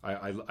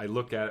 I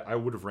look at it, I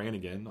would have ran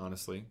again,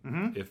 honestly,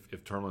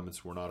 if term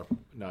limits were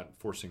not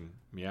forcing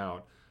me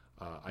out.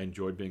 I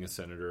enjoyed being a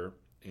senator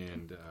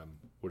and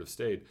would have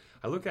stayed.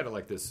 I look at it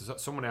like this.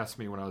 Someone asked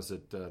me when I was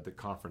at the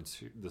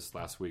conference this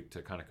last week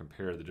to kind of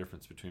compare the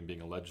difference between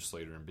being a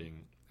legislator and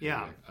being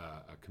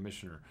a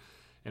commissioner.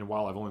 And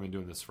while I've only been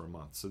doing this for a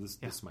month, so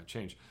this might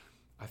change.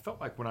 I felt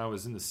like when I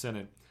was in the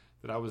Senate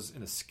that I was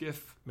in a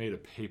skiff made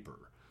of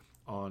paper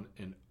on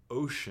an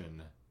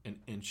ocean an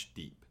inch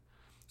deep.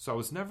 So I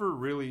was never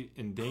really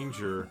in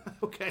danger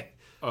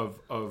of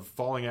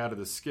falling out of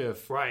the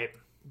skiff. Right.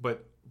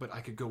 But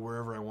I could go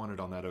wherever I wanted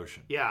on that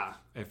ocean. Yeah.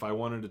 If I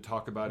wanted to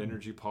talk about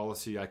energy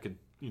policy, I could,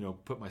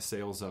 put my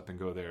sails up and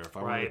go there. If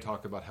I wanted to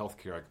talk about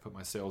healthcare, I could put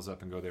my sails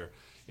up and go there.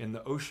 And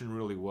the ocean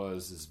really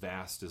was as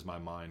vast as my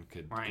mind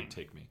could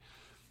take me.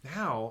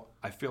 Now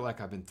I feel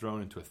like I've been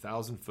thrown into a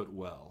 1,000-foot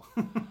well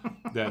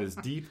that is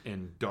deep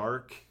and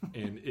dark,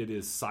 and it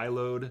is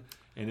siloed,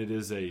 and it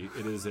is a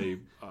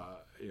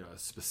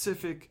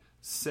specific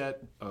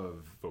set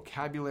of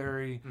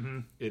vocabulary. Mm-hmm.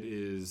 It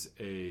is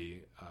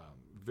a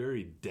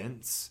very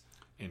dense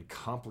and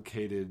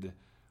complicated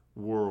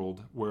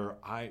world where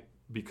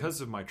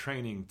because of my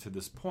training to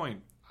this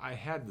point, I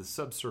had the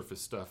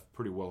subsurface stuff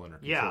pretty well under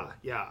control.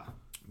 Yeah.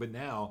 But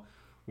now,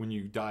 when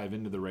you dive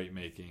into the rate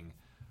making,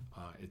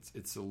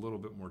 it's a little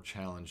bit more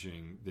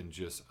challenging than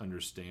just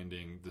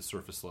understanding the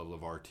surface level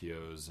of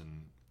RTOs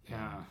and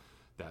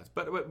that.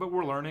 But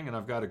we're learning, and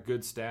I've got a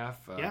good staff.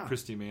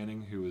 Christy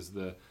Manning, who is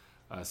the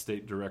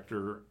state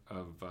director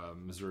of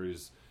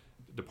Missouri's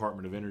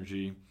Department of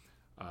Energy.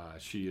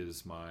 She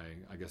is my,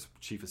 I guess,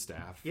 chief of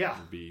staff. Yeah.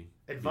 Would be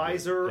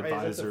advisor,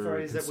 is the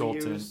phrase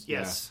consultant. That we use.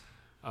 Yes.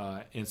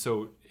 Yeah.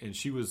 And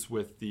she was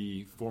with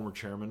the former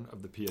chairman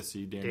of the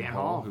PSC, Dan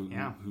Hall,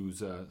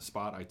 whose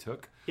spot I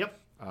took. Yep.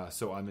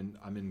 So I'm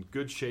in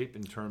good shape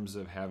in terms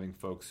of having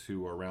folks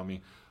who are around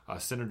me.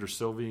 Senator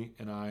Sylvie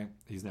and I,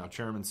 he's now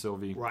Chairman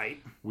Sylvie.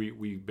 Right.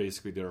 We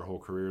basically did our whole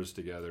careers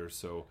together.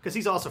 So because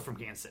he's also from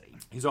Kansas City.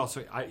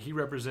 He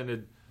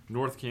represented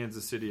North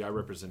Kansas City. I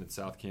represented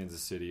South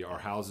Kansas City. Our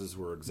houses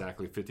were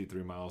exactly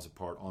 53 miles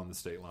apart on the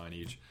state line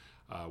each.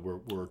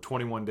 We're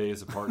 21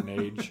 days apart in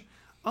age.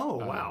 Oh,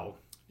 wow.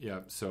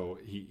 Yeah, so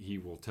he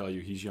will tell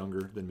you he's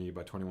younger than me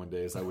by 21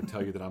 days. I would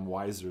tell you that I'm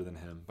wiser than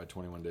him by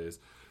 21 days.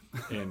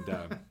 And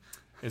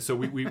so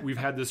we've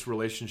had this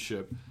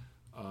relationship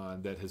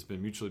that has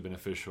been mutually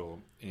beneficial,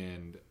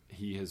 and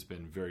he has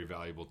been very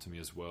valuable to me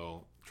as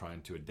well,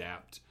 trying to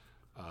adapt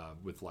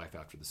with life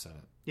after the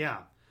Senate. Yeah,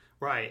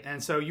 right.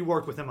 And so you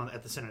worked with him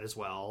at the Senate as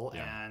well,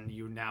 and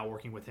you're now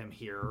working with him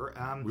here.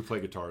 We play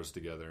guitars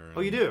together.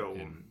 Oh, you do?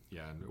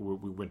 And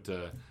we went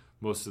to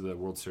most of the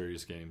World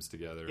Series games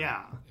together.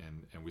 Yeah.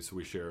 And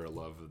we share a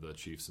love of the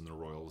Chiefs and the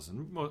Royals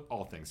and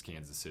all things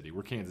Kansas City.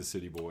 We're Kansas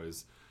City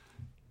boys.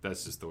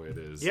 That's just the way it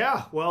is.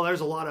 Yeah. Well, there's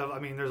a lot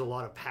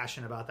of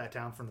passion about that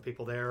town from the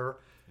people there.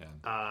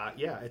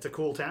 Yeah. It's a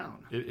cool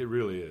town. It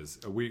really is.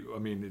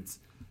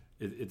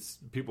 It's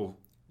people,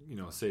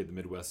 say the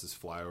Midwest is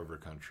flyover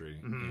country,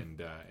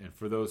 and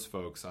for those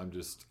folks,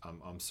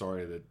 I'm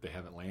sorry that they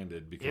haven't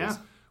landed because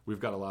we've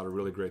got a lot of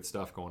really great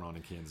stuff going on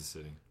in Kansas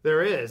City.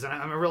 There is, and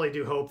I really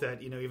do hope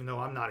that, even though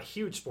I'm not a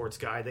huge sports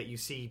guy, that you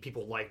see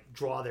people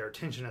draw their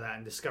attention to that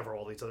and discover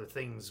all these other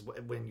things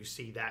when you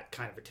see that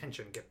kind of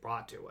attention get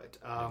brought to it.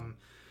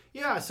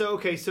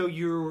 So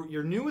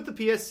you're new with the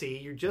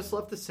PSC. You just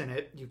left the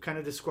Senate. You kind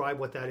of described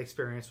what that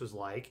experience was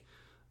like.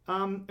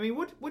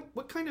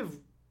 What kind of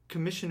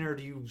commissioner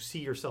do you see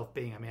yourself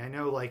being? I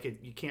know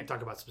you can't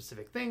talk about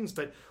specific things,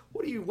 but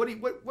what do you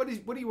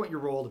want your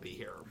role to be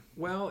here?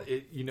 Well,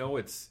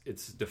 it's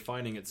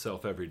defining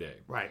itself every day.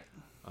 Right.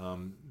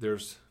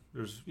 There's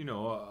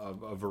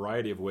a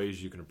variety of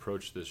ways you can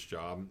approach this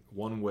job.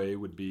 One way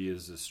would be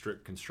as a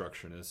strict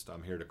constructionist.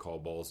 I'm here to call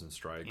balls and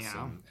strikes,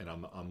 and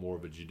I'm more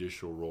of a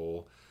judicial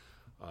role.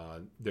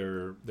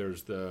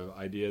 There's the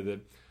idea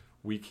that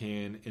we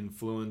can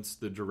influence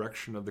the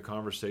direction of the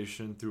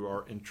conversation through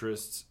our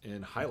interests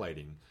in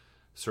highlighting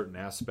certain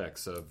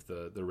aspects of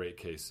the rate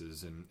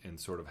cases and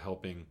sort of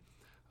helping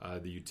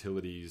the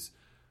utilities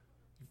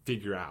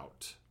figure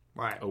out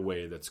a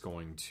way that's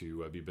going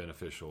to be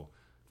beneficial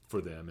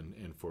for them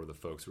and for the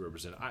folks who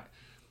represent.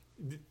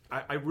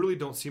 I really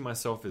don't see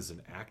myself as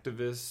an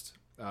activist.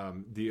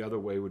 The other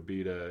way would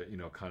be to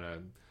kind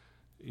of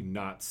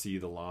not see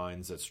the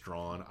lines that's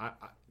drawn.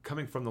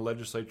 Coming from the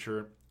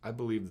legislature, I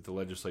believe that the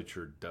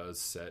legislature does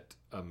set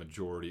a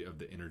majority of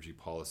the energy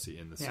policy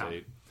in the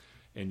state,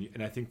 and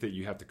I think that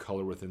you have to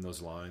color within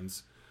those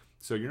lines.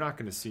 So you're not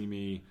going to see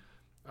me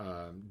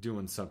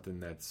doing something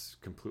that's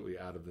completely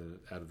out of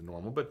the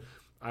normal. But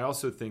I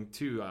also think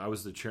too, I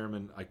was the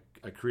chairman.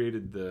 I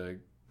created the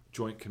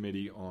Joint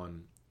Committee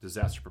on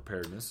Disaster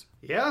Preparedness.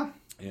 Yeah,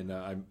 and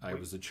I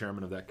was the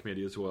chairman of that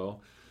committee as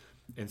well.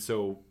 And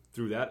so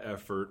through that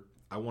effort,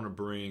 I want to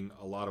bring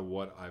a lot of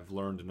what I've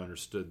learned and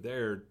understood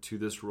there to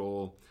this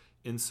role,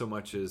 in so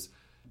much as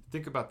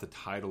think about the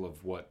title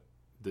of what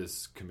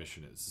this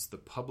commission is. It's the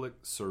Public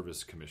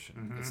Service Commission.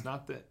 Mm-hmm. It's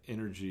not the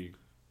Energy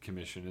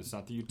Commission. It's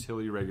not the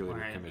Utility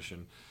Regulator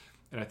Commission.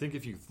 And I think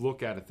if you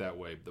look at it that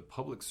way, the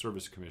Public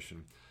Service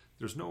Commission,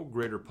 there's no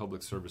greater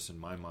public service in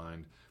my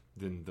mind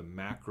than the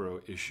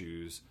macro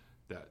issues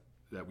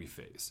that we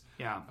face.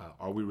 Yeah.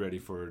 Are we ready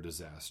for a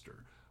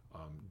disaster?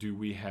 Do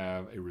we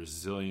have a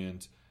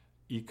resilient,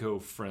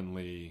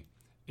 eco-friendly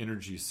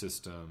energy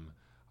system?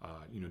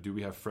 Do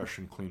we have fresh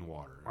and clean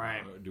water?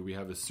 Right. Do we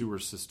have a sewer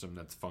system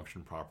that's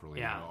functioned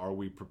properly? Yeah. Are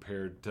we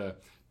prepared to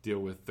deal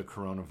with the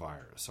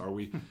coronavirus? Are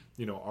we?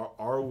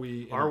 Are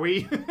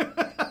we?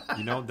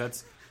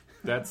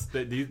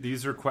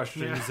 These are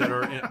questions that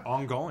are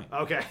ongoing.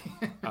 Okay.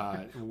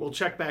 We'll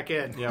check back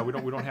in. Yeah, we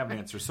don't have an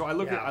answer. So I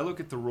look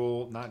at the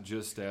role not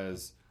just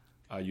as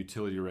a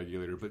utility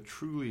regulator, but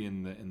truly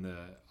in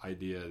the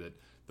idea that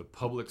the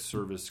Public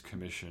Service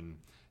Commission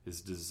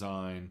is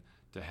designed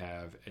to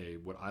have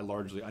I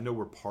know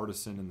we're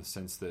partisan in the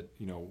sense that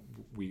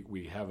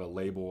we have a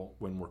label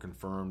when we're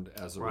confirmed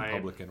as a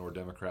Republican or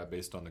Democrat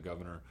based on the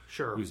governor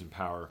who's in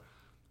power.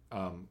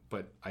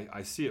 But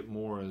I see it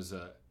more as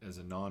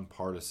a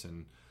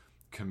nonpartisan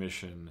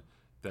commission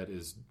that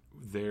is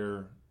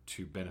there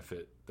to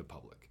benefit the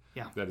public.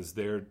 Yeah. That is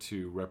there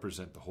to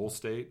represent the whole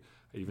state.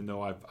 Even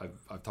though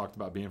I've talked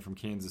about being from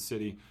Kansas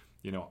City,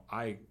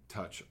 I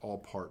touch all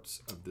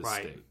parts of this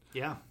state.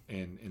 Yeah.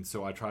 And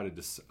so I try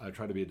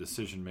to be a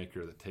decision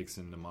maker that takes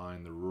into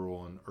mind the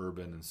rural and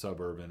urban and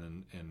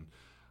suburban and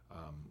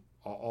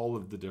all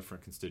of the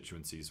different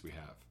constituencies we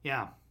have.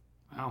 Yeah.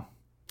 Wow.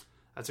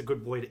 That's a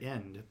good way to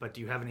end. But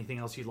do you have anything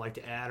else you'd like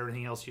to add or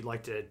anything else you'd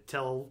like to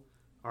tell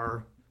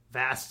our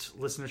vast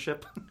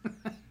listenership?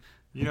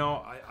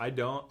 I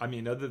don't. I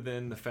mean, other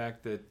than the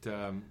fact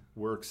that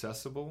we're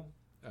accessible,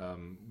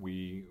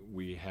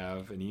 we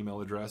have an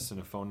email address and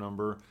a phone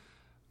number.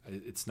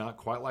 It's not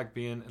quite like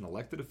being an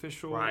elected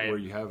official where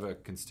you have a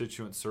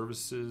constituent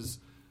services.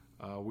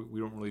 We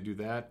don't really do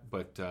that,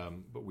 but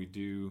we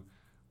do.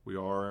 We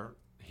are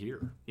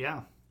here.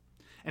 Yeah.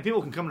 And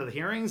people can come to the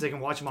hearings. They can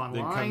watch them online.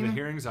 They can come to the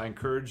hearings. I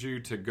encourage you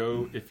to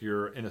go if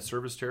you're in a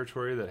service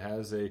territory that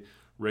has a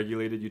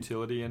regulated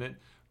utility in it,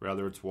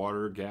 whether it's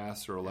water,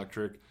 gas, or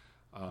electric,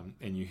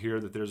 and you hear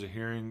that there's a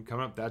hearing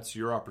coming up, that's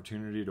your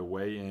opportunity to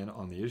weigh in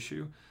on the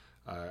issue.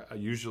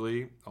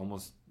 Usually,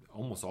 almost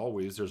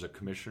always, there's a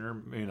commissioner,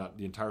 maybe not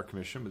the entire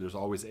commission, but there's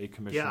always a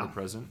commissioner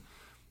present,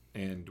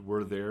 and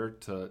we're there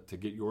to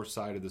get your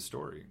side of the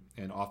story.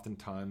 And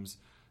oftentimes,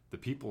 the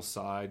people's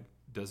side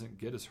doesn't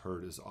get as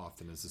heard as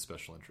often as the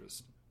special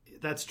interest.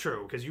 That's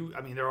true, because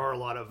there are a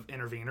lot of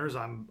interveners.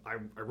 I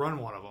run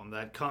one of them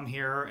that come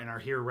here and are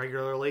here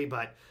regularly,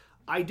 but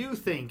I do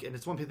think, and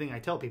it's one thing I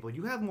tell people,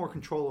 you have more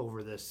control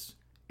over this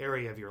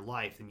area of your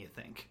life than you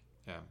think.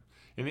 Yeah,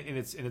 and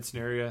it's an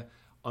area,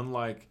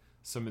 unlike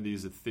some of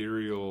these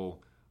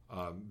ethereal,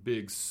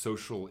 big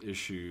social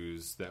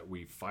issues that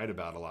we fight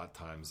about a lot of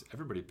times,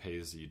 everybody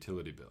pays the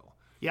utility bill.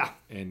 Yeah.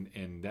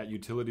 And that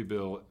utility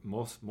bill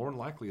more than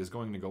likely is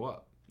going to go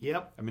up.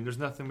 Yep. There's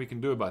nothing we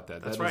can do about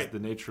that. That's that right. is the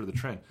nature of the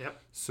trend.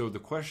 Yep. So the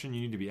question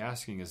you need to be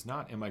asking is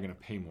not, am I going to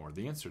pay more?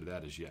 The answer to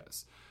that is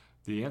yes.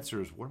 The answer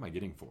is, what am I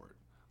getting for it?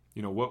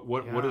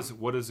 What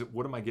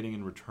am I getting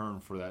in return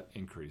for that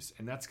increase?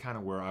 And that's kind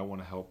of where I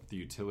want to help the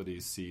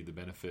utilities see the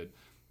benefit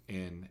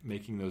in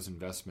making those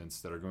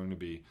investments that are going to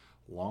be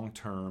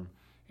long-term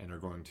and are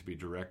going to be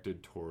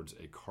directed towards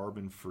a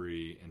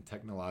carbon-free and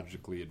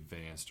technologically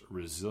advanced,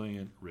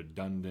 resilient,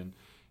 redundant,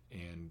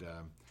 and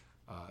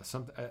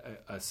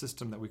a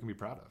system that we can be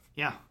proud of.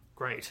 Yeah,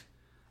 great.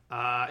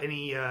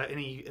 Any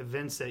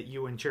events that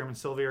you and Chairman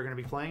Sylvia are going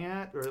to be playing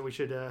at, or that we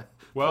should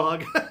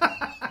plug?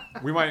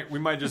 we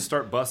might just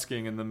start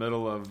busking in the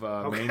middle of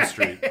Main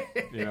Street.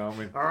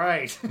 All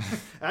right,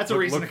 that's a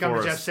reason to come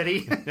to Jeff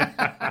City.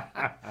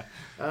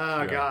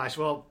 Gosh,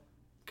 well,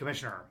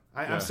 Commissioner,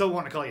 I still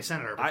want to call you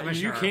Senator. But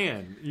Commissioner,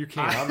 you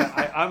can.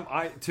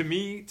 To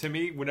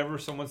me, whenever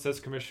someone says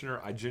Commissioner,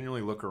 I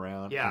genuinely look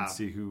around and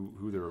see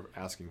who they're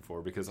asking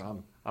for, because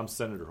I'm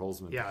Senator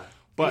Holsman. Yeah,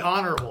 but the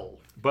honorable.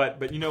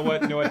 But you know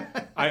what?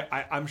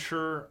 I'm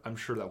sure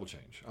that will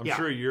change. I'm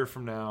sure a year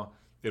from now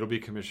it'll be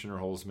Commissioner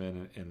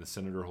Holsman, and the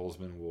Senator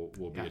Holsman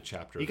will be a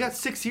chapter. You got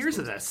 6 years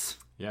of this.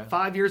 Yeah.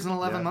 5 years and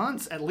 11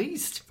 months, at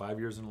least. 5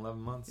 years and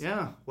 11 months.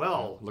 Yeah,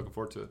 well. Looking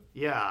forward to it.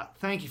 Yeah,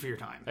 thank you for your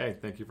time. Hey,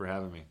 thank you for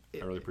having me.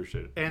 I really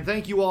appreciate it. And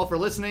thank you all for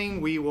listening.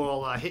 We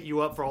will hit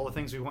you up for all the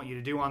things we want you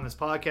to do on this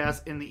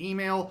podcast in the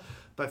email.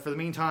 But for the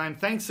meantime,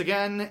 thanks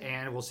again,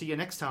 and we'll see you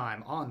next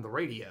time on the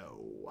radio.